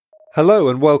Hello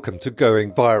and welcome to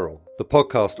Going Viral, the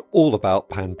podcast all about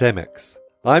pandemics.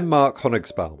 I'm Mark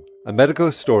Honigsbaum, a medical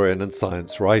historian and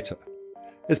science writer.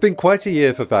 It's been quite a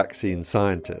year for vaccine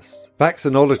scientists.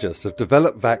 Vaccinologists have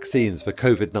developed vaccines for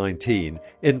COVID-19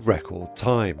 in record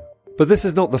time. But this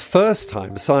is not the first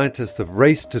time scientists have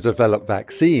raced to develop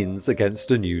vaccines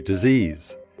against a new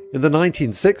disease. In the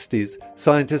 1960s,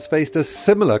 scientists faced a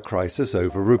similar crisis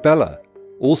over rubella,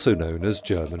 also known as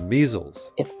German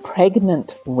measles. If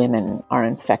pregnant women are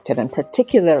infected, and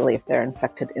particularly if they're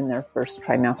infected in their first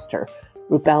trimester,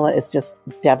 rubella is just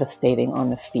devastating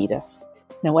on the fetus.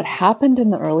 Now, what happened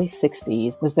in the early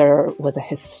 60s was there was a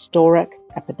historic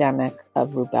epidemic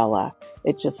of rubella.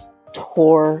 It just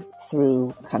tore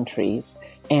through countries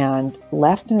and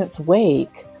left in its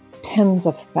wake tens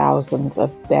of thousands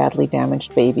of badly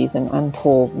damaged babies and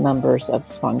untold numbers of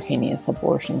spontaneous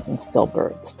abortions and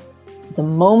stillbirths. The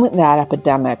moment that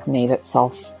epidemic made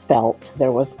itself felt,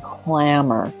 there was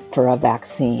clamor for a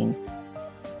vaccine.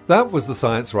 That was the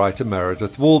science writer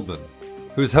Meredith Waldman,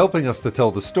 who's helping us to tell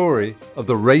the story of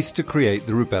the race to create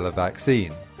the rubella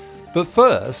vaccine. But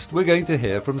first, we're going to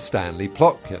hear from Stanley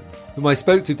Plotkin, whom I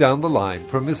spoke to down the line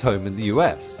from his home in the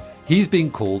US. He's been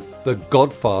called the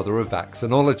Godfather of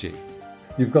Vaccinology.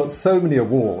 You've got so many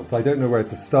awards, I don't know where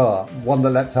to start. One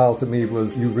that leapt out at me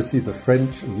was you received the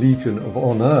French Legion of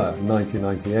Honor in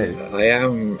 1998. I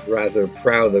am rather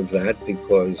proud of that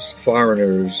because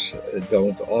foreigners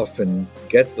don't often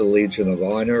get the Legion of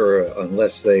Honor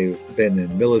unless they've been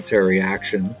in military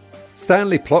action.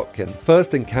 Stanley Plotkin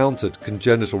first encountered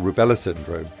congenital rubella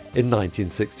syndrome in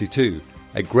 1962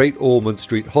 at Great Ormond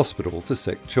Street Hospital for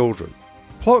Sick Children.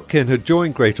 Plotkin had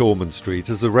joined Great Ormond Street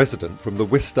as a resident from the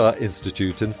Wistar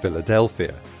Institute in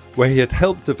Philadelphia, where he had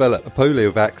helped develop a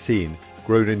polio vaccine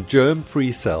grown in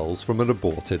germ-free cells from an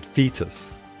aborted fetus.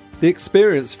 The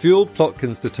experience fueled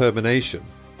Plotkin's determination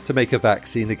to make a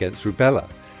vaccine against rubella,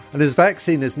 and his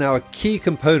vaccine is now a key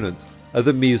component of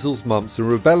the measles, mumps and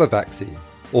rubella vaccine,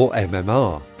 or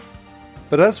MMR.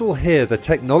 But as we'll hear, the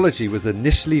technology was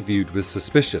initially viewed with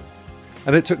suspicion,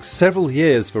 and it took several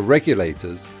years for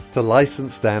regulators to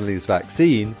license Stanley's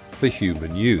vaccine for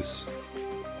human use.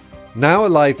 Now a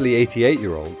lively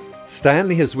 88-year-old,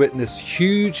 Stanley has witnessed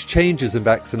huge changes in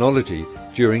vaccinology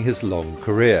during his long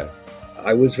career.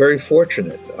 I was very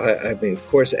fortunate. I mean, of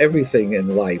course, everything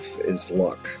in life is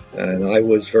luck. And I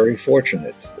was very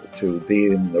fortunate to be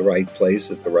in the right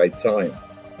place at the right time.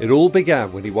 It all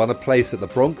began when he won a place at the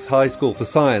Bronx High School for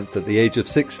Science at the age of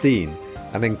 16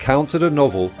 and encountered a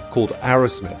novel called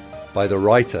Arrowsmith by the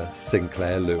writer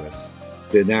Sinclair Lewis.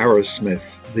 In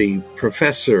Arrowsmith, the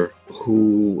professor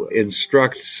who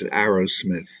instructs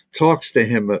Arrowsmith talks to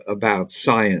him about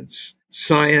science.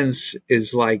 Science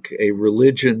is like a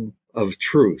religion of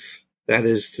truth. That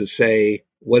is to say,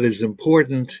 what is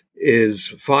important is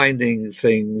finding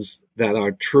things that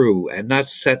are true and not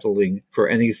settling for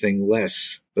anything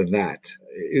less than that.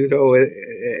 You know,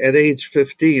 at age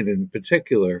 15 in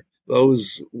particular,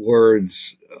 those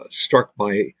words struck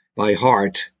my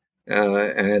heart,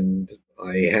 and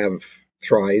I have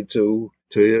tried to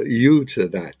hew to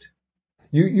that.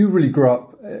 You really grew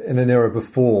up in an era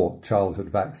before childhood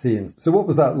vaccines. So what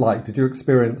was that like? Did you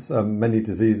experience many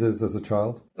diseases as a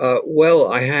child?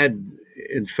 Well, I had,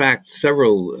 in fact,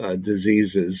 several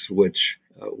diseases which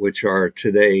are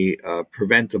today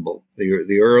preventable.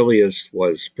 The earliest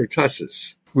was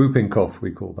pertussis. Whooping cough,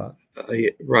 we call that.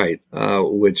 Right,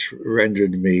 which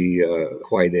rendered me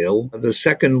quite ill. The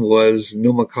second was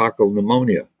pneumococcal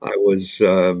pneumonia. I was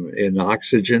in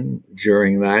oxygen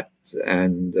during that,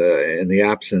 and in the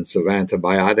absence of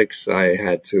antibiotics, I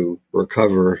had to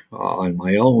recover on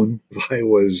my own. I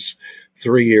was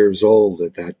 3 years old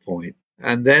at that point.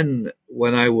 And then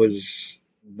when I was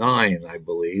 9, I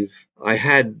believe, I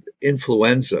had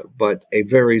influenza, but a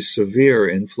very severe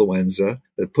influenza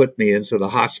that put me into the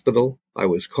hospital. I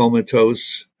was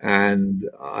comatose, and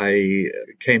I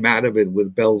came out of it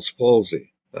with Bell's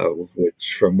palsy,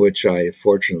 from which I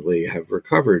fortunately have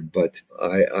recovered. But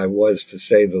I was, to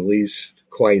say the least,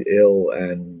 quite ill,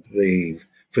 and the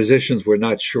physicians were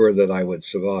not sure that I would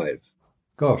survive.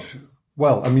 Gosh.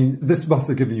 Well, I mean, this must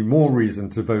have given you more reason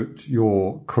to devote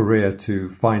your career to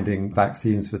finding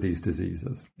vaccines for these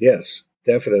diseases. Yes,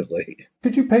 definitely.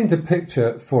 Could you paint a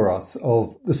picture for us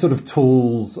of the sort of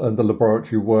tools and the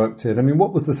laboratory you worked in? I mean,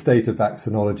 what was the state of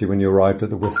vaccinology when you arrived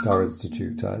at the Wistar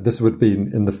Institute? This would have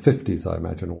been in the 50s, I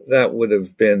imagine. That would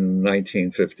have been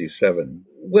 1957.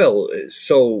 Well,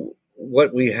 so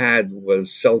what we had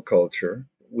was cell culture.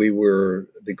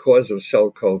 Because of cell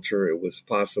culture, it was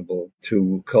possible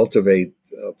to cultivate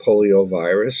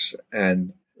poliovirus.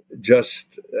 And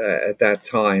just at that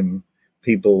time,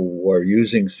 people were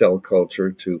using cell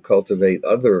culture to cultivate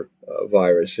other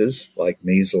viruses like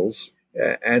measles.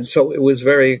 And so it was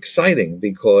very exciting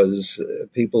because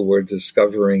people were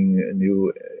discovering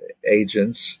new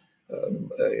agents,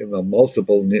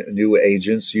 multiple new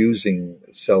agents using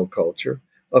cell culture.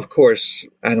 Of course,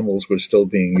 animals were still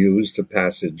being used to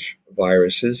passage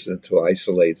viruses and to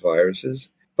isolate viruses.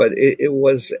 But it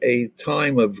was a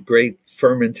time of great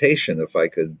fermentation, if I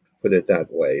could put it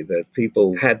that way, that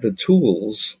people had the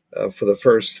tools for the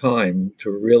first time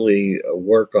to really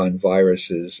work on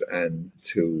viruses and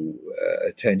to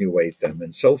attenuate them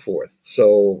and so forth.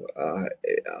 So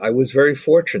I was very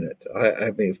fortunate.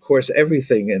 I mean, of course,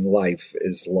 everything in life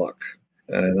is luck.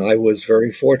 And I was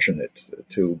very fortunate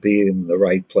to be in the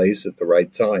right place at the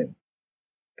right time.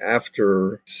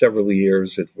 After several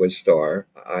years at Wistar,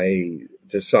 I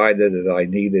decided that I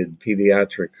needed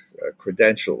pediatric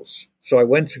credentials. So I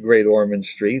went to Great Ormond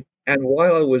Street, and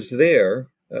while I was there,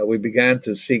 we began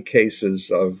to see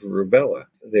cases of rubella.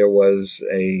 There was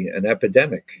an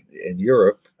epidemic in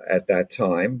Europe at that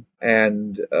time,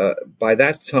 and by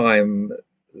that time,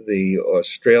 the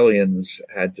Australians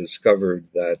had discovered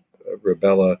that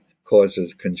rubella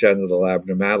causes congenital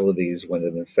abnormalities when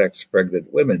it infects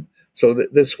pregnant women. So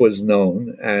this was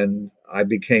known, and I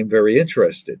became very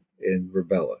interested in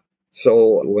rubella.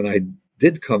 So when I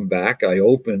did come back, I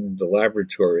opened the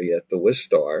laboratory at the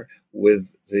Wistar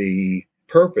with the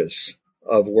purpose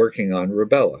of working on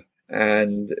rubella.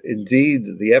 And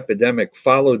indeed, the epidemic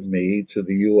followed me to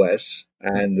the U.S.,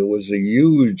 and it was a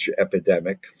huge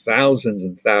epidemic, thousands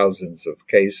and thousands of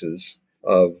cases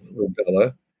of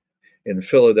rubella. In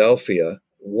Philadelphia,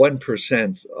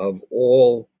 1% of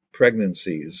all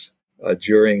pregnancies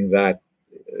during that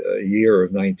year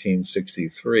of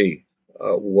 1963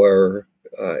 were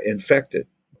infected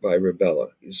by rubella.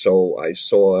 So I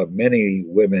saw many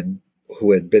women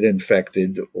who had been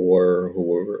infected or who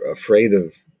were afraid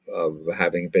of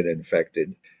having been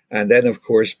infected. And then, of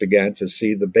course, began to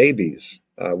see the babies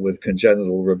with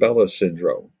congenital rubella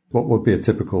syndrome. What would be a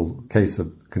typical case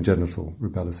of congenital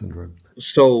rubella syndrome?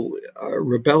 So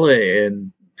rubella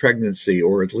in pregnancy,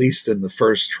 or at least in the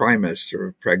first trimester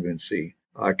of pregnancy,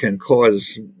 can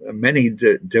cause many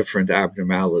different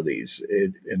abnormalities.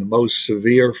 In the most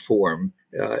severe form,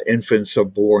 infants are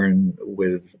born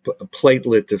with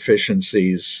platelet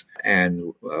deficiencies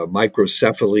and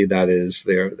microcephaly, that is,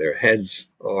 their heads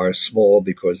are small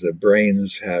because their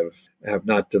brains have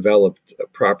not developed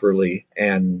properly,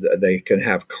 and they can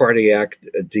have cardiac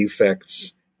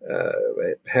defects,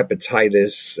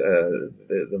 hepatitis,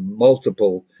 the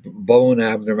multiple bone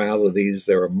abnormalities.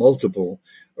 There are multiple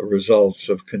results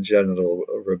of congenital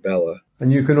rubella.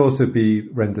 And you can also be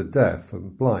rendered deaf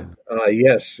and blind.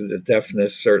 Yes, the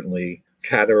deafness certainly.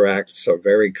 Cataracts are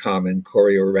very common,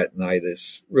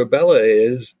 chorioretinitis. Rubella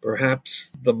is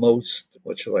perhaps the most,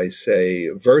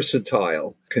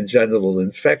 versatile congenital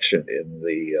infection in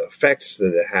the effects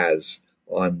that it has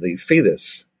on the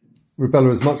fetus.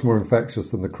 Rubella is much more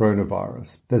infectious than the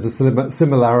coronavirus. There's a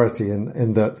similarity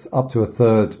in that up to a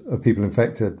third of people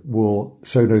infected will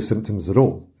show no symptoms at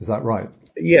all. Is that right?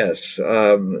 Yes.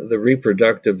 The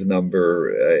reproductive number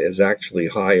is actually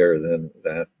higher than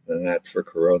that for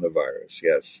coronavirus,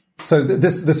 yes. So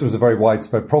this was a very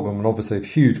widespread problem, and obviously a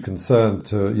huge concern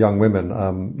to young women,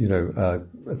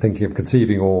 thinking of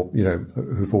conceiving or,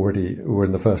 who were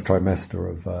in the first trimester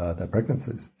of their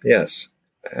pregnancies. Yes.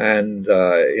 And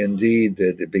indeed,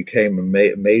 it became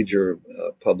a major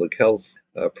public health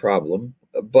problem.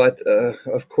 But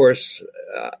of course,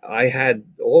 I had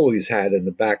always had in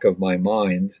the back of my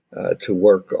mind to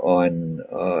work on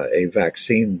a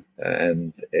vaccine,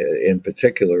 and in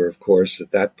particular, of course,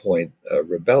 at that point,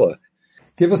 rubella.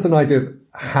 Give us an idea of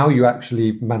how you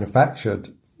actually manufactured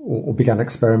or began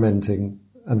experimenting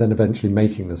and then eventually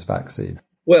making this vaccine.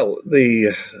 Well,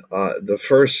 the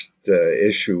first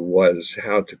issue was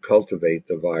how to cultivate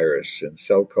the virus in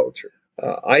cell culture.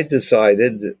 I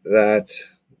decided that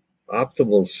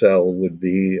optimal cell would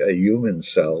be a human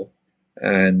cell,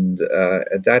 and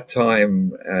at that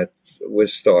time at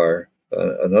Wistar,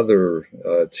 another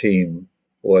team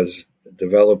was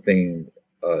developing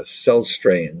cell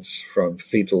strains from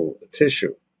fetal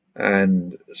tissue,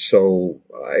 and so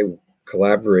I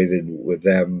collaborated with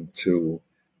them to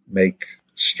make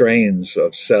strains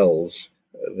of cells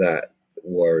that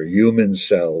were human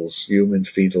cells, human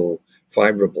fetal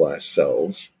fibroblast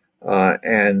cells,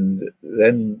 and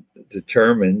then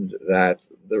determined that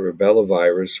the rubella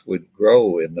virus would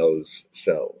grow in those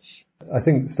cells. I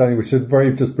think, Stanley, we should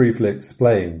just briefly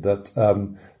explain that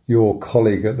your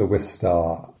colleague at the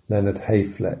Wistar, Leonard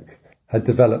Hayflick, had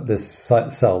developed this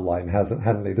cell line,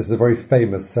 hadn't he? This is a very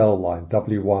famous cell line,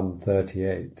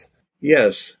 W138.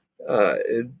 Yes.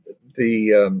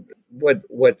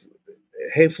 What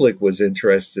Hayflick was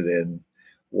interested in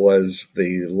was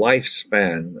the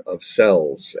lifespan of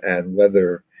cells and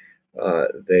whether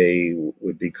they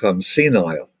would become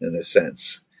senile in a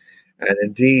sense. And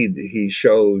indeed, he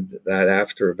showed that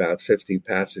after about 50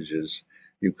 passages,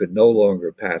 you could no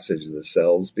longer passage the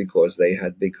cells because they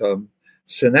had become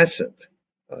senescent,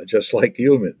 just like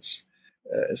humans.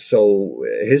 So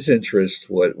his interest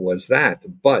was that.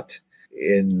 But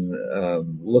in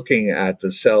looking at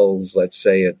the cells, let's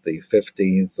say at the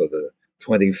 15th or the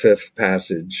 25th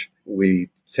passage, we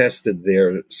tested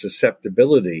their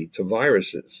susceptibility to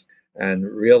viruses and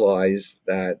realized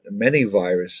that many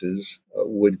viruses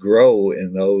would grow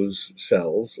in those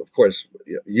cells. Of course,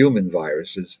 human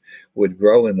viruses would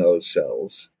grow in those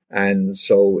cells. And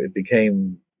so it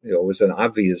became, it was an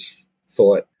obvious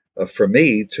thought for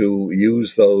me to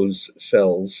use those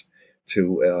cells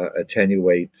to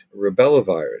attenuate rubella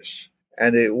virus.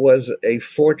 And it was a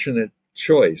fortunate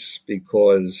choice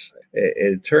because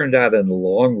it turned out in the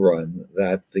long run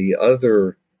that the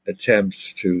other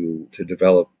attempts to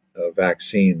develop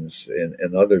vaccines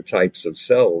in other types of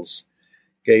cells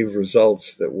gave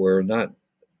results that were not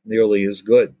nearly as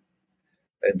good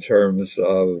in terms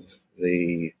of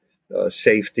the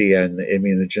safety and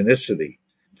immunogenicity,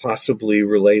 possibly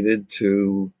related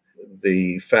to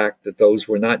the fact that those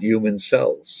were not human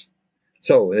cells.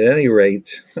 So at any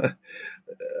rate,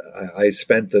 I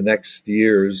spent the next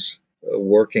years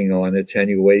working on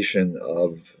attenuation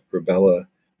of rubella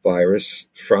virus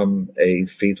from a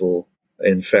fetal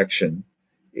infection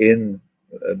in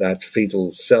that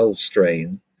fetal cell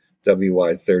strain,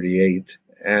 WI38,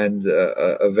 and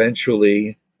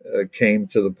eventually came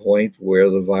to the point where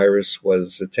the virus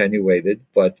was attenuated,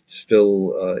 but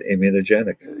still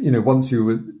immunogenic. Once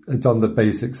you had done the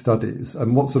basic studies,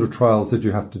 and what sort of trials did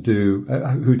you have to do?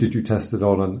 Who did you test it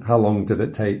on, and how long did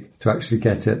it take to actually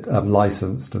get it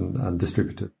licensed and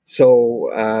distributed?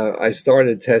 So I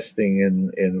started testing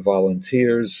in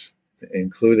volunteers,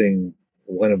 including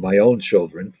one of my own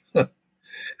children.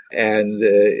 And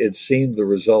it seemed the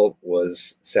result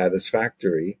was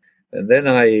satisfactory. And then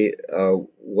I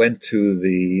went to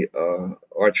the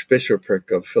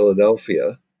Archbishopric of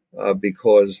Philadelphia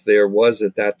because there was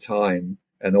at that time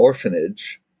an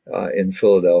orphanage in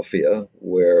Philadelphia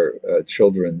where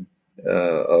children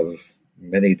of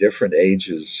many different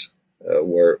ages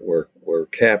were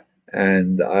kept.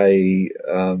 And I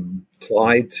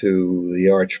applied to the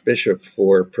Archbishop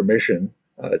for permission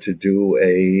to do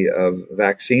a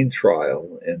vaccine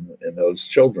trial in those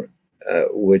children.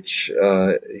 Which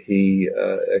he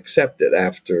accepted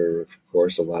after, of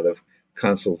course, a lot of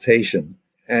consultation.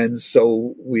 And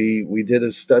so we did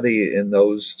a study in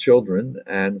those children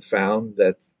and found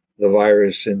that the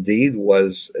virus indeed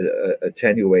was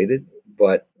attenuated,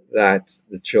 but that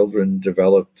the children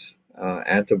developed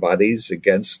antibodies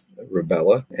against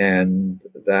rubella, and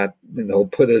that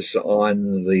put us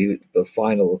on the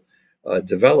final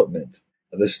development.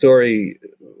 The story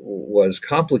was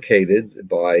complicated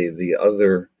by the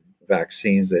other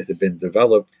vaccines that had been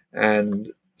developed.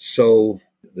 And so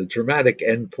the dramatic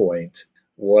endpoint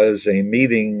was a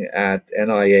meeting at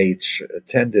NIH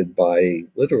attended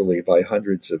literally by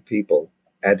hundreds of people,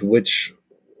 at which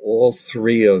all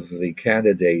three of the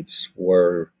candidates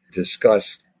were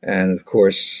discussed. And of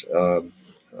course,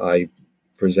 I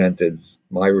presented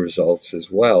my results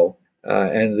as well.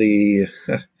 And the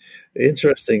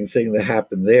interesting thing that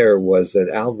happened there was that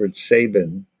Albert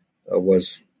Sabin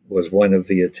was one of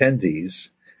the attendees,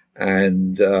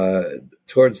 and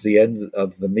towards the end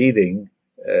of the meeting,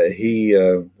 he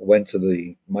went to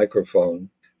the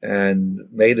microphone and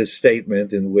made a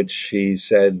statement in which he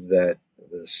said that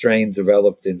the strain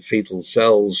developed in fetal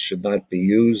cells should not be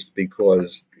used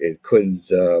because it could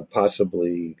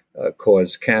possibly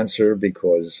cause cancer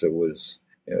because it was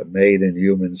made in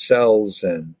human cells,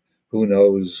 and who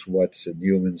knows what's in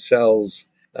human cells.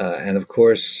 And of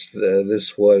course,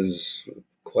 this was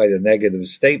quite a negative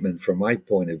statement from my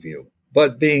point of view.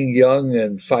 But being young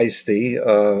and feisty,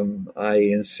 I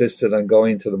insisted on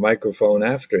going to the microphone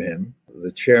after him.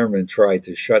 The chairman tried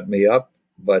to shut me up,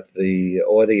 but the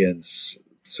audience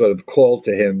sort of called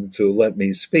to him to let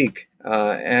me speak.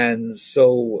 And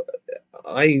so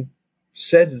I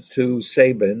said to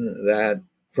Sabin that,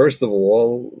 first of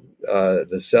all,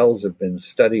 the cells have been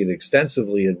studied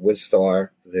extensively at Wistar.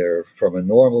 They're from a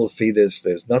normal fetus.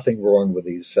 There's nothing wrong with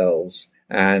these cells.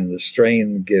 And the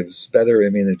strain gives better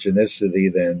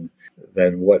immunogenicity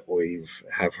than what we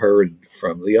have heard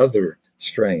from the other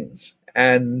strains.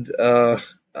 And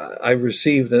I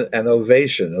received an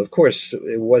ovation. Of course,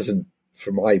 it wasn't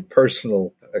for my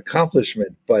personal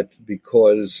accomplishment, but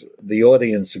because the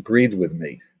audience agreed with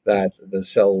me that the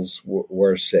cells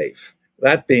were safe.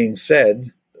 That being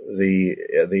said,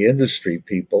 the industry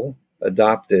people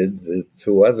adopted the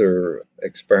two other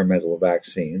experimental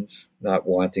vaccines, not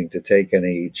wanting to take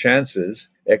any chances,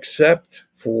 except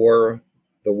for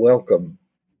the Wellcome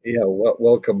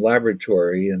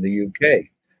Laboratory in the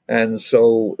UK. And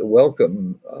so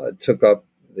Wellcome took up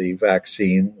the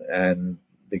vaccine and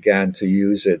began to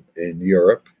use it in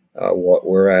Europe,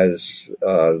 whereas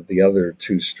the other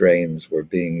two strains were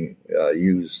being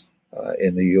used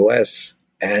in the US.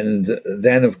 And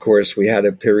then, of course, we had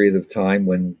a period of time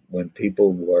when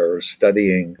people were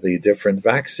studying the different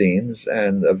vaccines,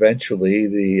 and eventually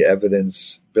the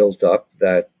evidence built up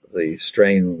that the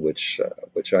strain which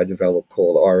I developed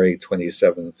called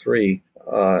RA273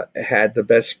 had the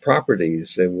best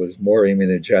properties. It was more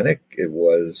immunogenic. It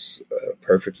was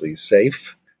perfectly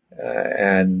safe.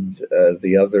 And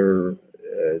the other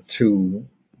two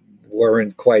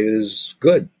weren't quite as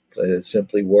good. They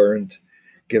simply weren't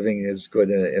giving as good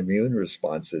immune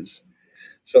responses.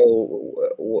 So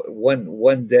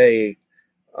one day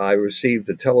I received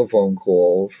a telephone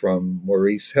call from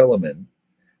Maurice Hilleman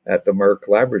at the Merck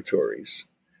Laboratories,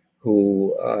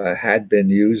 who had been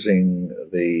using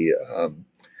the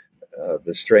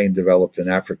strain developed in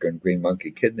African green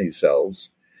monkey kidney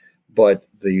cells, but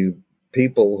the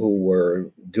people who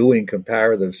were doing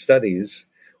comparative studies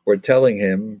were telling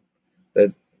him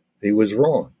that he was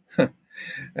wrong.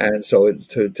 And so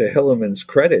to Hilleman's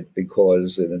credit,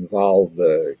 because it involved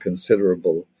a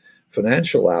considerable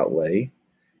financial outlay,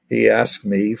 he asked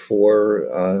me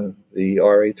for the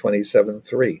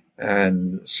RA273.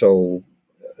 And so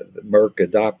Merck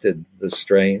adopted the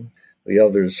strain. The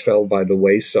others fell by the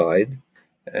wayside.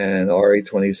 And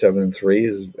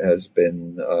RA273 has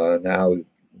been now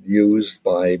used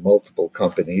by multiple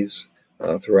companies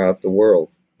throughout the world.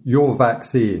 Your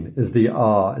vaccine is the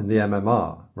R in the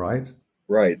MMR, right?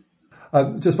 Right.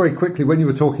 Just very quickly, when you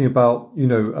were talking about,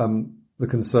 the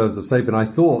concerns of Sabin, I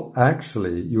thought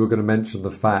actually you were going to mention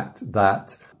the fact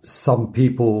that some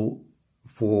people,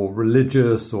 for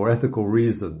religious or ethical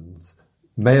reasons,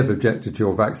 may have objected to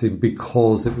your vaccine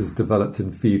because it was developed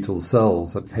in fetal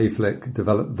cells. Hayflick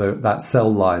developed that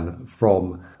cell line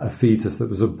from a fetus that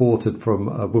was aborted from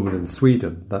a woman in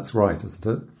Sweden. That's right, isn't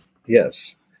it?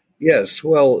 Yes. Yes.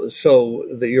 Well, so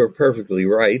you're perfectly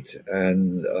right.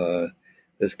 And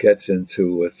this gets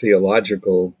into a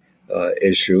theological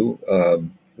issue,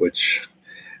 which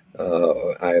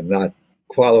I am not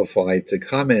qualified to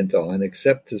comment on,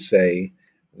 except to say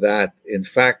that, in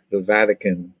fact, the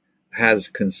Vatican has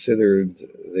considered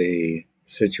the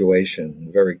situation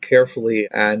very carefully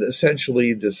and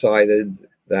essentially decided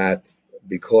that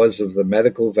because of the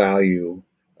medical value,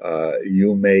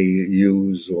 you may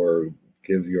use or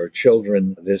give your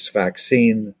children this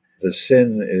vaccine. The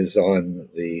sin is on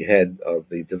the head of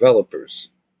the developers,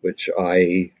 which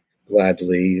I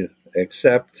gladly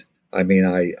accept. I mean,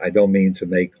 I don't mean to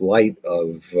make light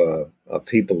of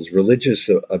people's religious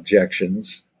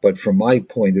objections, but from my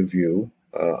point of view,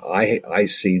 I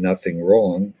see nothing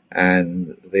wrong,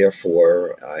 and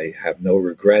therefore I have no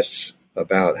regrets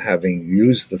about having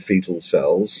used the fetal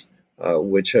cells,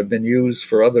 which have been used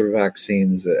for other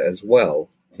vaccines as well.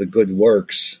 The good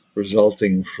works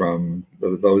resulting from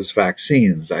those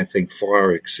vaccines, I think,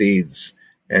 far exceeds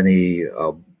any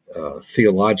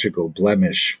theological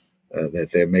blemish that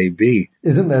there may be.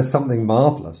 Isn't there something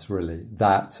marvelous, really,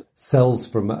 that cells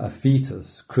from a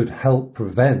fetus could help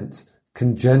prevent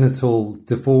congenital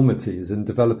deformities in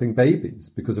developing babies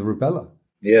because of rubella?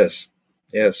 Yes,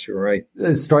 you're right.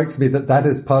 It strikes me that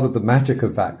is part of the magic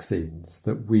of vaccines,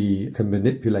 that we can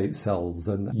manipulate cells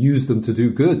and use them to do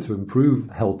good, to improve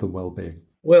health and well-being.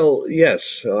 Well,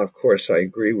 yes, of course, I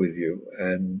agree with you.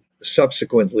 And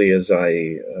subsequently, as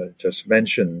I just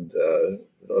mentioned,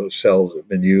 those cells have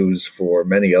been used for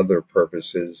many other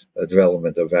purposes,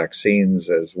 development of vaccines,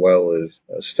 as well as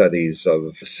studies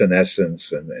of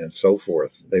senescence and so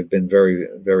forth. They've been very,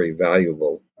 very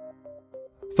valuable.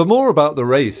 For more about the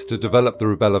race to develop the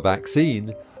rubella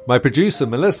vaccine, my producer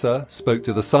Melissa spoke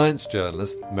to the science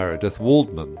journalist Meredith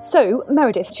Waldman. So,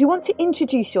 Meredith, do you want to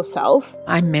introduce yourself?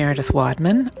 I'm Meredith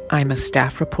Wadman. I'm a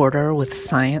staff reporter with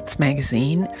Science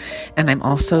magazine, and I'm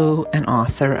also an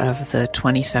author of the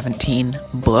 2017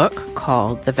 book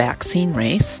called The Vaccine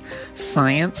Race: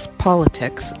 Science,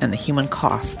 Politics, and the Human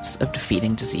Costs of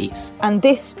Defeating Disease. And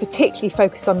this particularly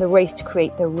focused on the race to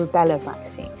create the rubella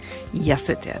vaccine. Yes,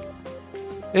 it did.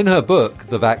 In her book,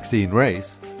 The Vaccine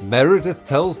Race, Meredith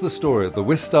tells the story of the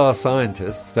Wistar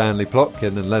scientists Stanley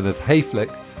Plotkin and Leonard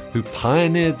Hayflick, who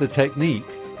pioneered the technique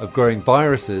of growing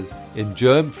viruses in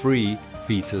germ-free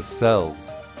fetus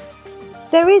cells.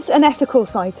 There is an ethical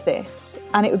side to this,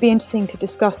 and it would be interesting to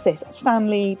discuss this.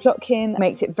 Stanley Plotkin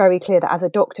makes it very clear that as a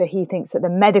doctor, he thinks that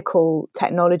the medical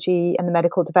technology and the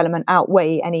medical development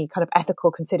outweigh any kind of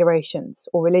ethical considerations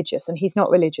or religious, and he's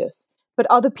not religious. But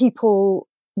other people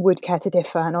would care to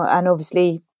differ, and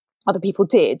obviously other people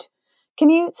did.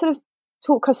 Can you sort of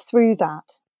talk us through that?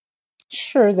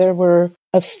 Sure, there were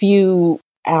a few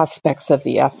aspects of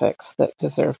the ethics that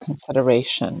deserve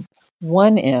consideration.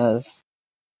 One is,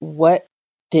 what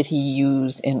did he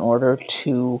use in order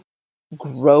to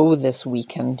grow this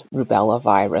weakened rubella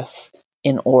virus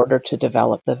in order to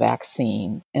develop the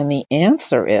vaccine? And the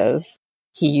answer is,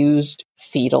 he used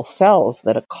fetal cells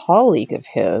that a colleague of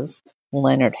his,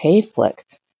 Leonard Hayflick,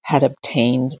 had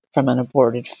obtained from an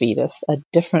aborted fetus, a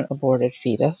different aborted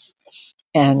fetus,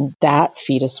 and that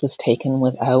fetus was taken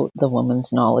without the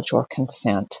woman's knowledge or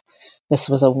consent. This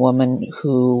was a woman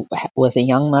who was a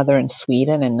young mother in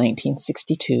Sweden in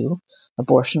 1962.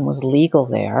 Abortion was legal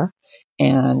there,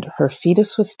 and her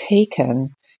fetus was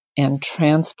taken and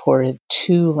transported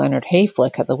to Leonard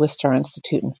Hayflick at the Wistar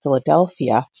Institute in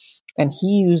Philadelphia, and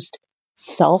he used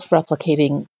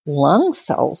self-replicating lung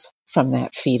cells from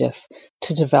that fetus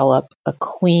to develop a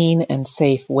clean and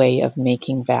safe way of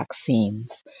making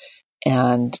vaccines.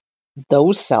 And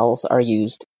those cells are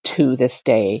used to this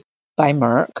day by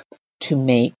Merck to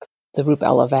make the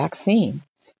rubella vaccine.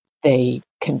 They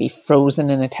can be frozen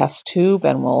in a test tube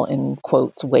and will, in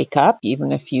quotes, wake up,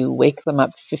 even if you wake them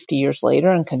up 50 years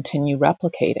later, and continue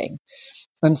replicating.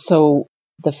 And so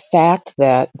the fact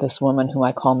that this woman, who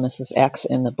I call Mrs. X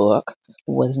in the book,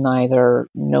 was neither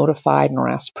notified nor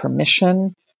asked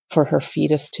permission for her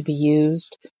fetus to be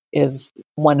used is,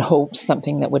 one hopes,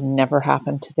 something that would never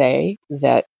happen today,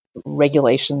 that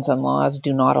regulations and laws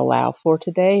do not allow for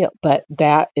today. But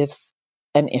that is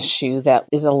an issue that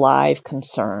is a live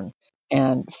concern.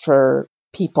 And for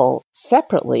people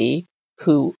separately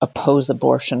who oppose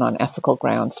abortion on ethical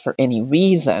grounds for any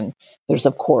reason, there's,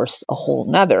 of course, a whole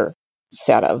nother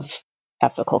set of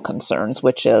ethical concerns,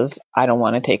 which is, I don't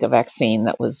want to take a vaccine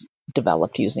that was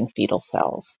developed using fetal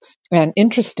cells. And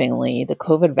interestingly, the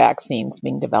COVID vaccines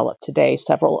being developed today,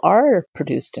 several are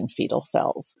produced in fetal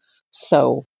cells.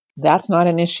 So that's not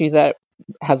an issue that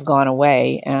has gone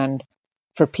away. And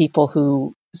for people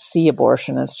who see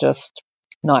abortion as just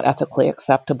not ethically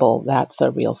acceptable, that's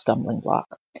a real stumbling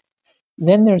block.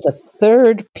 Then there's a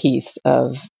third piece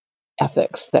of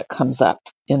ethics that comes up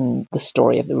in the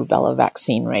story of the rubella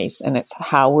vaccine race, and it's,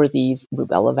 how were these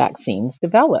rubella vaccines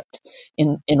developed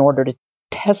in order to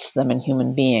test them in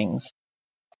human beings?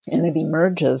 And it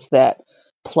emerges that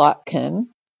Plotkin,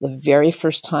 the very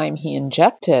first time he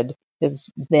injected his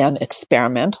then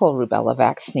experimental rubella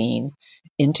vaccine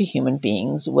into human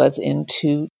beings was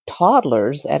into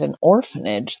toddlers at an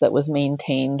orphanage that was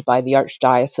maintained by the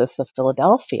Archdiocese of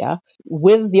Philadelphia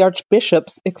with the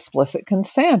Archbishop's explicit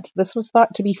consent. This was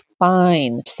thought to be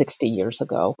fine 60 years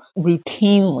ago.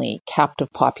 Routinely,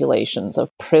 captive populations of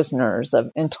prisoners,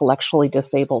 of intellectually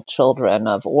disabled children,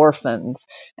 of orphans,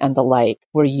 and the like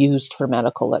were used for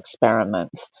medical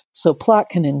experiments. So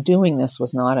Plotkin, in doing this,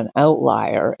 was not an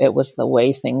outlier. It was the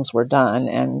way things were done,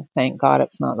 and thank God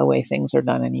it's not the way things are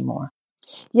done anymore.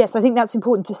 Yes, I think that's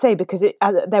important to say, because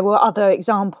there were other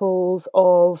examples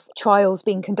of trials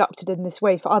being conducted in this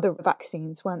way for other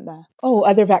vaccines, weren't there? Oh,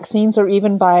 other vaccines, or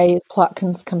even by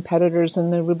Plotkin's competitors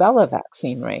in the rubella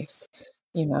vaccine race.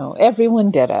 You know,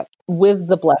 everyone did it with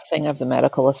the blessing of the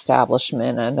medical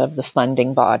establishment and of the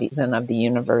funding bodies and of the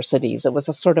universities. It was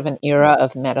a sort of an era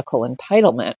of medical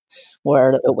entitlement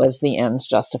where it was the ends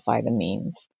justify the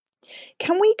means.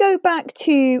 Can we go back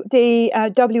to the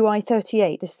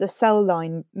WI38? This is the cell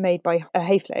line made by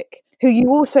Hayflick, who you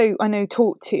also, I know,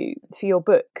 talked to for your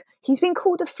book. He's been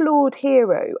called a flawed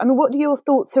hero. I mean, what are your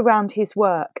thoughts around his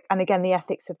work and, again, the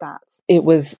ethics of that? It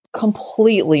was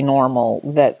completely normal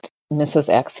that Mrs.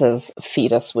 X's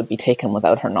fetus would be taken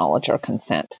without her knowledge or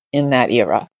consent in that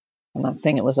era. I'm not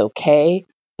saying it was okay,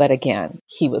 but again,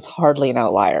 he was hardly an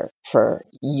outlier for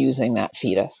using that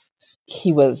fetus.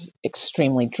 He was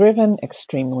extremely driven,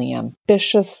 extremely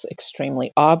ambitious,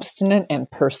 extremely obstinate and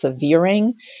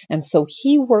persevering. And so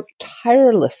he worked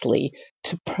tirelessly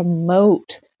to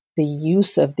promote the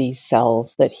use of these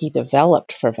cells that he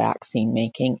developed for vaccine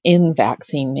making in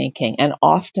vaccine making, and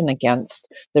often against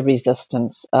the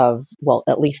resistance of, well,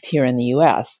 at least here in the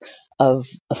US, of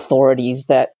authorities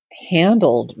that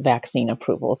handled vaccine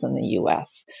approvals in the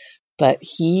US. But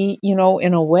he, you know,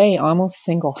 in a way, almost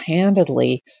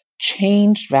single-handedly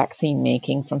changed vaccine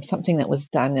making from something that was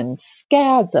done in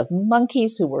scads of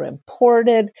monkeys who were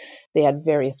imported. They had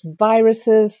various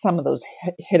viruses. Some of those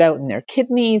hid out in their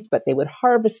kidneys, but they would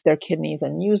harvest their kidneys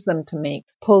and use them to make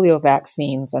polio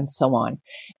vaccines and so on.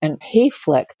 And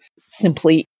Hayflick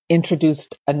simply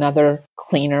introduced another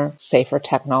cleaner, safer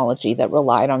technology that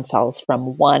relied on cells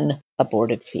from one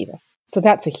aborted fetus. So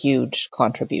that's a huge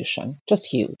contribution, just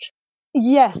huge.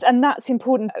 Yes, and that's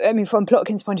important. I mean, from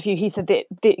Plotkin's point of view, he said that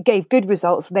it gave good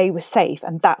results, they were safe,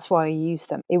 and that's why he used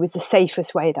them. It was the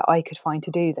safest way that I could find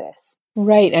to do this.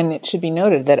 Right, and it should be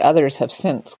noted that others have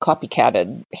since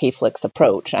copycatted Hayflick's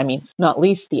approach. I mean, not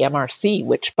least the MRC,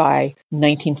 which by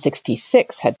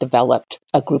 1966 had developed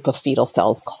a group of fetal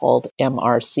cells called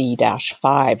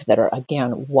MRC-5 that are,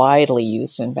 again, widely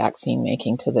used in vaccine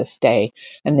making to this day.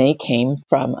 And they came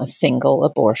from a single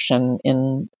abortion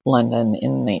in London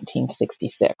in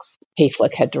 1966.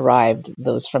 Hayflick had derived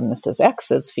those from Mrs.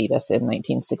 X's fetus in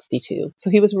 1962. So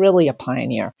he was really a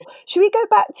pioneer. Should we go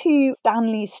back to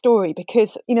Stanley's story?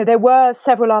 Because, there were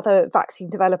several other vaccine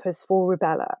developers for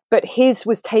rubella, but his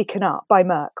was taken up by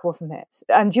Merck, wasn't it?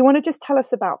 And do you want to just tell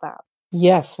us about that?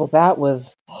 Yes, well, that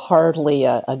was hardly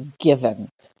a given,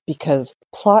 because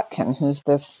Plotkin, who's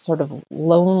this sort of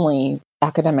lonely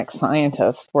academic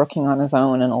scientist working on his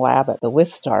own in a lab at the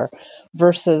Wistar,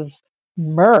 versus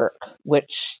Merck,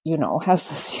 which, has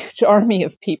this huge army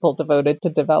of people devoted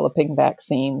to developing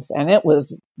vaccines, and it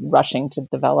was rushing to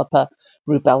develop a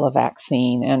rubella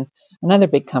vaccine. And another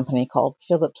big company called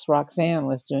Philips Roxane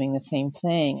was doing the same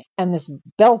thing. And this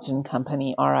Belgian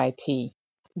company, RIT,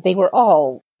 they were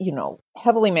all,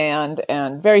 heavily manned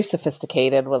and very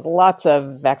sophisticated with lots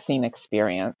of vaccine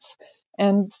experience.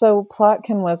 And so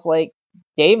Plotkin was like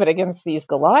David against these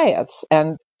Goliaths.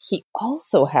 And he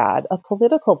also had a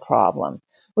political problem,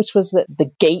 which was that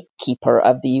the gatekeeper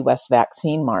of the U.S.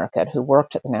 vaccine market, who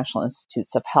worked at the National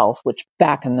Institutes of Health, which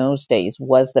back in those days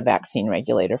was the vaccine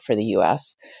regulator for the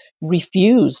U.S.,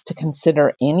 refused to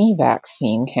consider any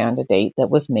vaccine candidate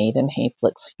that was made in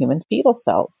Hayflick's human fetal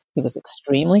cells. He was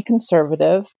extremely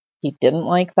conservative. He didn't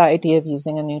like the idea of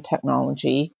using a new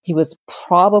technology. He was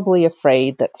probably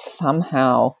afraid that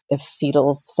somehow if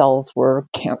fetal cells were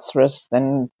cancerous,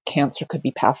 then cancer could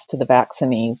be passed to the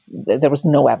vaccinees. There was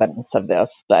no evidence of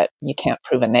this, but you can't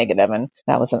prove a negative. And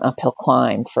that was an uphill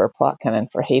climb for Plotkin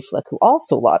and for Hayflick, who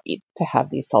also lobbied to have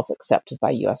these cells accepted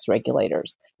by U.S.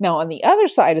 regulators. Now, on the other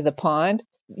side of the pond,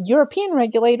 European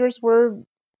regulators were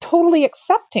totally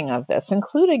accepting of this,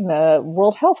 including the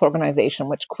World Health Organization,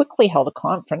 which quickly held a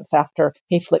conference after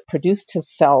Hayflick produced his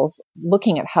cells,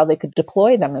 looking at how they could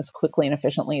deploy them as quickly and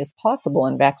efficiently as possible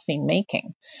in vaccine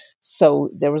making.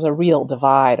 So there was a real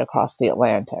divide across the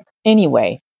Atlantic.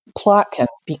 Anyway, Plotkin,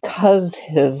 because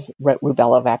his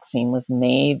rubella vaccine was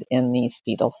made in these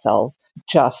fetal cells,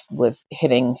 just was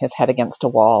hitting his head against a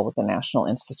wall with the National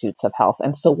Institutes of Health.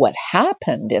 And so what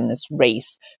happened in this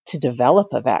race to develop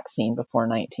a vaccine before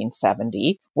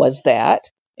 1970 was that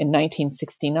in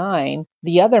 1969,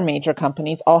 the other major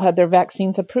companies all had their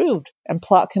vaccines approved, and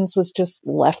Plotkin's was just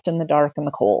left in the dark and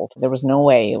the cold. There was no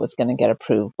way it was going to get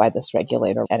approved by this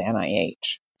regulator at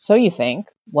NIH. So you think,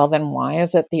 well, then why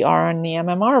is it the R and the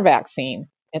MMR vaccine?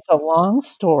 It's a long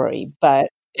story, but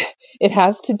it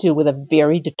has to do with a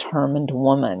very determined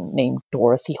woman named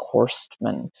Dorothy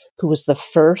Horstman, who was the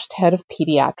first head of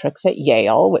pediatrics at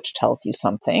Yale, which tells you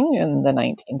something, in the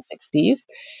 1960s,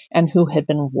 and who had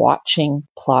been watching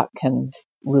Plotkin's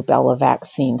rubella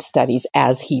vaccine studies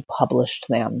as he published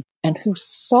them, and who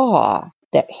saw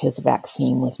that his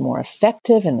vaccine was more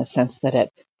effective in the sense that it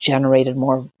generated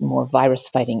more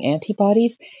virus-fighting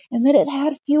antibodies, and that it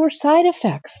had fewer side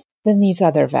effects than these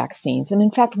other vaccines. And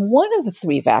in fact, one of the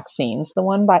three vaccines, the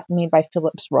one made by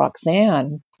Philips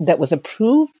Roxane that was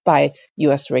approved by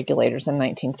U.S. regulators in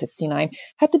 1969,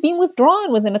 had to be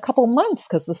withdrawn within a couple months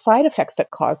because the side effects it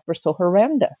caused were so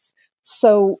horrendous.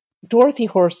 So Dorothy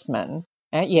Horstman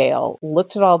at Yale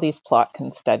looked at all these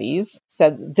Plotkin studies,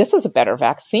 said, this is a better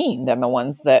vaccine than the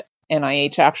ones that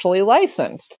NIH actually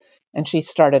licensed. And she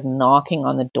started knocking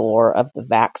on the door of the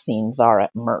vaccine czar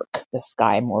at Merck, this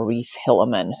guy, Maurice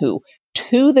Hilleman, who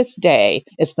to this day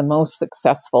is the most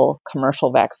successful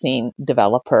commercial vaccine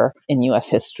developer in U.S.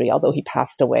 history, although he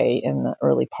passed away in the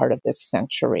early part of this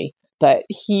century. But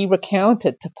he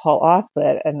recounted to Paul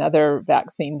Offit, another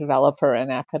vaccine developer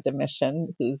and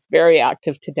academician who's very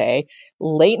active today,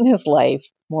 late in his life,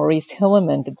 Maurice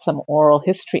Hilleman did some oral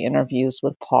history interviews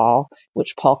with Paul,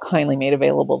 which Paul kindly made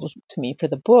available to me for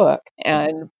the book.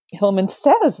 And Hillman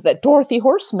says that Dorothy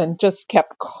Horseman just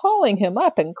kept calling him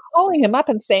up and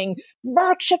saying,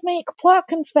 Merck should make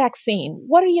Plotkin's vaccine.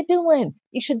 What are you doing?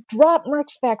 You should drop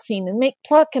Merck's vaccine and make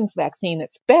Plotkin's vaccine.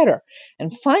 It's better.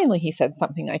 And finally, he said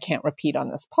something I can't repeat on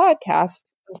this podcast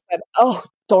and said, oh,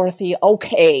 Dorothy,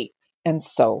 okay. And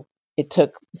so it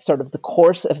took sort of the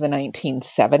course of the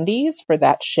 1970s for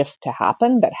that shift to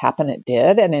happen, but happen it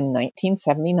did. And in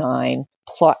 1979,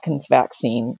 Plotkin's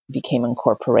vaccine became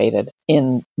incorporated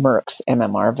in Merck's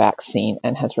MMR vaccine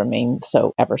and has remained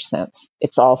so ever since.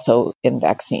 It's also in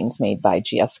vaccines made by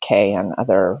GSK and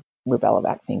other rubella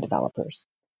vaccine developers.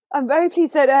 I'm very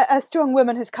pleased that a strong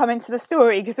woman has come into the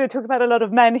story, because we're talking about a lot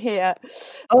of men here.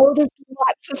 Oh, there's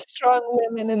lots of strong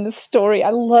women in the story. I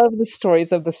love the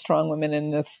stories of the strong women in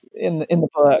the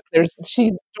book.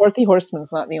 Dorothy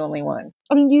Horseman's not the only one.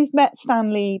 I mean, you've met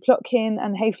Stanley Plotkin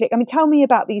and Hayflick. I mean, tell me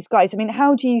about these guys. I mean,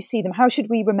 how do you see them? How should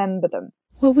we remember them?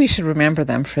 Well, we should remember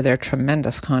them for their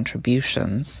tremendous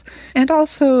contributions, and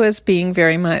also as being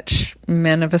very much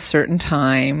men of a certain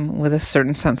time with a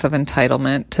certain sense of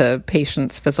entitlement to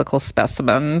patients' physical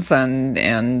specimens and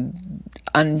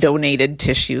undonated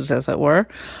tissues, as it were.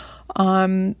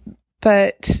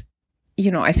 But,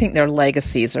 I think their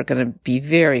legacies are going to be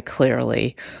very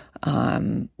clearly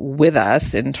with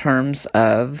us in terms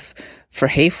of, for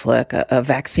Hayflick, a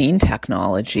vaccine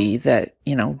technology that,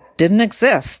 didn't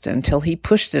exist until he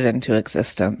pushed it into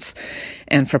existence.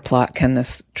 And for Plotkin,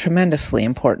 this tremendously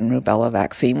important rubella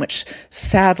vaccine, which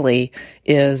sadly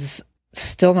is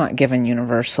still not given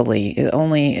universally. It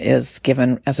only is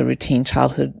given as a routine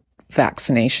childhood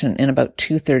vaccination in about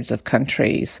 2/3 of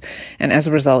countries. And as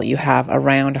a result, you have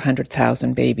around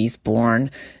 100,000 babies born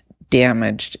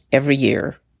damaged every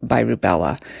year by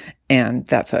rubella. And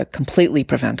that's a completely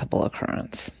preventable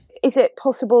occurrence. Is it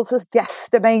possible to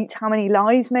guesstimate how many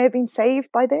lives may have been saved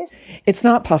by this? It's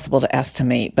not possible to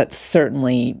estimate, but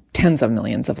certainly tens of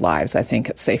millions of lives, I think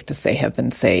it's safe to say, have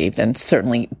been saved. And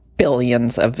certainly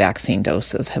billions of vaccine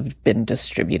doses have been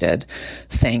distributed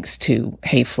thanks to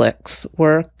Hayflick's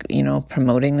work,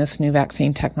 promoting this new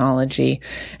vaccine technology,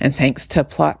 and thanks to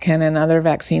Plotkin and other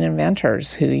vaccine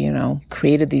inventors who,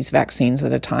 created these vaccines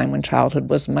at a time when childhood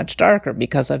was much darker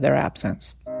because of their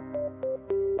absence.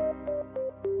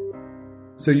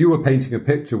 So you were painting a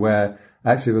picture where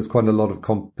actually there was quite a lot of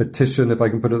competition, if I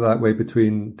can put it that way,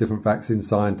 between different vaccine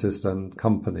scientists and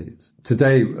companies.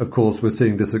 Today, of course, we're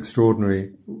seeing this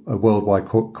extraordinary worldwide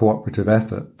cooperative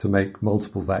effort to make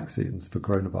multiple vaccines for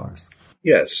coronavirus.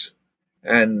 Yes.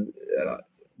 And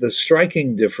the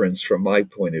striking difference from my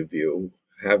point of view,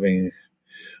 having,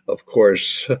 of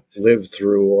course, lived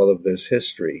through all of this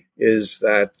history, is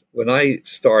that when I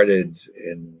started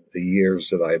in the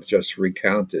years that I've just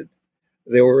recounted,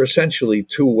 there were essentially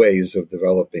two ways of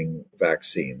developing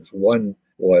vaccines. One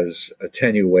was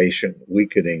attenuation,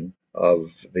 weakening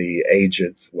of the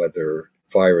agent, whether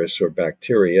virus or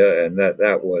bacteria, and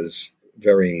that was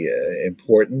very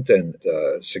important and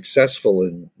successful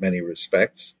in many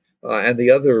respects. And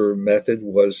the other method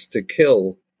was to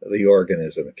kill the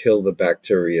organism, kill the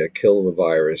bacteria, kill the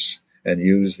virus, and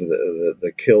use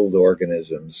the killed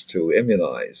organisms to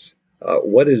immunize.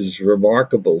 What is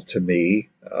remarkable to me,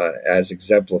 as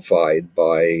exemplified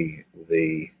by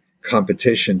the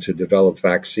competition to develop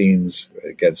vaccines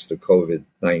against the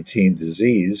COVID-19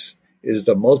 disease, is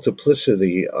the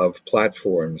multiplicity of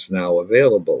platforms now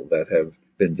available that have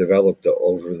been developed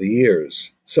over the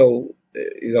years. So,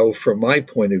 from my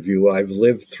point of view, I've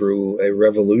lived through a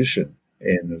revolution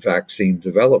in vaccine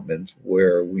development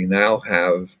where we now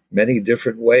have many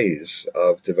different ways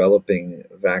of developing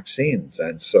vaccines.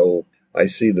 And so I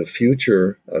see the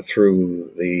future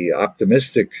through the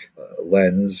optimistic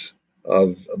lens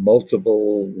of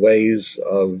multiple ways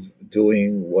of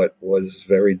doing what was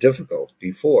very difficult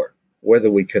before.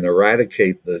 Whether we can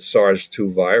eradicate the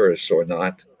SARS-2 virus or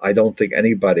not, I don't think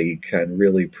anybody can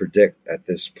really predict at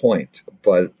this point.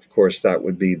 But of course, that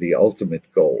would be the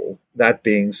ultimate goal. That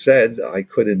being said, I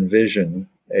could envision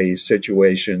a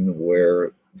situation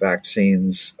where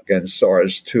vaccines against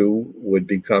SARS-2 would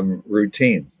become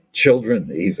routine. Children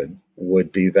even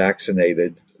would be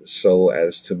vaccinated so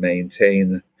as to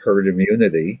maintain herd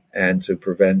immunity and to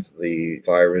prevent the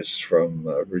virus from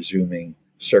resuming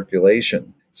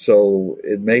circulation. So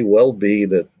it may well be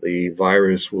that the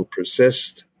virus will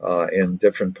persist in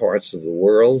different parts of the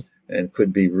world and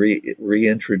could be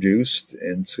reintroduced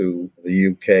into the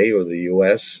UK or the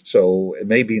US. So it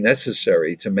may be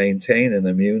necessary to maintain an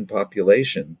immune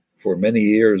population for many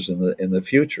years in the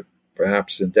future,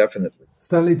 perhaps indefinitely.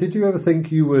 Stanley, did you ever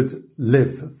think you would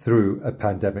live through a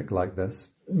pandemic like this?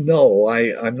 No,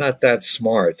 I'm not that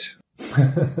smart.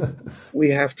 We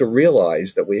have to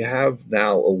realize that we have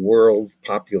now a world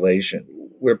population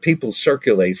where people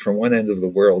circulate from one end of the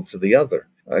world to the other,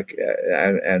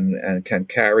 and can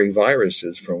carry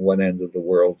viruses from one end of the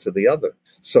world to the other.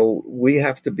 So we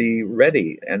have to be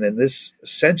ready. And in this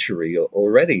century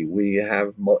already, we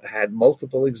have had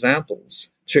multiple examples: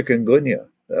 chikungunya,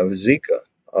 of Zika,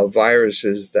 of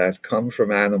viruses that come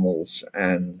from animals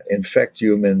and infect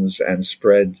humans and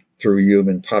spread through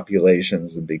human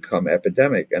populations and become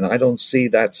epidemic. And I don't see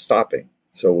that stopping.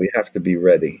 So we have to be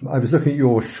ready. I was looking at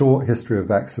your short history of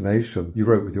vaccination you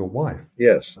wrote with your wife.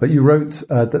 Yes. But you wrote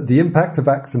that the impact of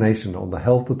vaccination on the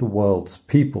health of the world's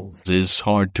peoples is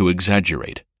hard to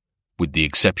exaggerate. With the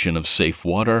exception of safe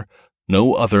water,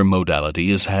 no other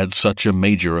modality has had such a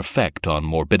major effect on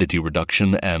morbidity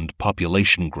reduction and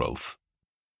population growth.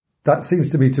 That seems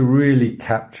to me to really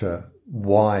capture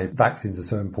why vaccines are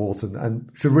so important and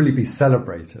should really be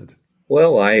celebrated.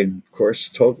 Well, I, of course,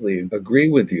 totally agree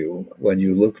with you. When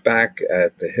you look back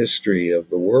at the history of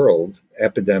the world,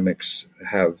 epidemics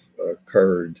have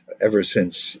occurred ever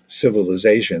since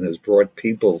civilization has brought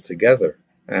people together.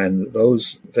 And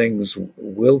those things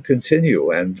will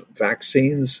continue. And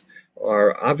vaccines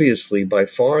are obviously by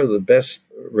far the best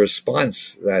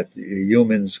response that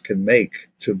humans can make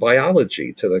to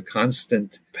biology, to the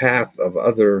constant path of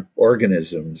other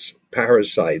organisms,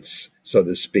 parasites, so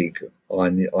to speak,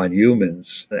 on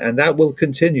humans. And that will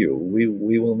continue.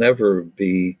 We will never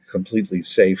be completely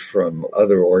safe from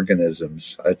other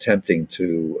organisms attempting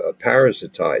to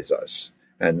parasitize us.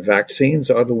 And vaccines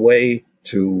are the way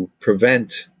to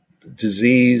prevent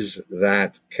disease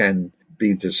that can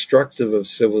be destructive of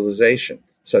civilization,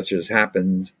 such as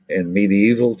happened in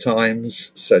medieval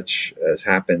times, such as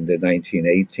happened in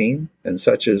 1918, and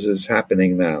such as is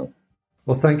happening now.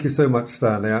 Well, thank you so much,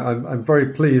 Stanley. I'm very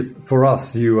pleased for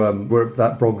us. You were at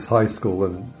that Bronx High School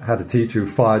and had a teacher who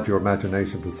fired your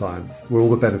imagination for science. We're all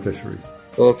the beneficiaries.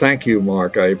 Well, thank you,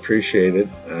 Mark. I appreciate it,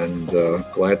 and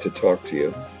glad to talk to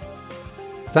you.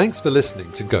 Thanks for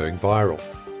listening to Going Viral.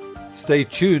 Stay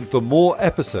tuned for more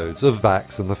episodes of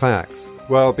Vaxx and the Facts,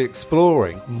 where I'll be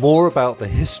exploring more about the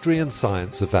history and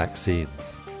science of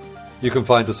vaccines. You can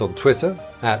find us on Twitter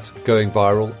at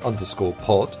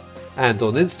goingviral_pod and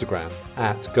on Instagram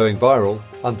at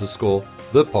goingviral_the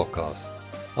podcast.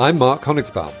 I'm Mark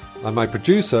Honigsbaum, and my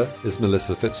producer is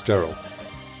Melissa Fitzgerald.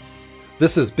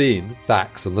 This has been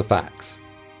Vaxx and the Facts.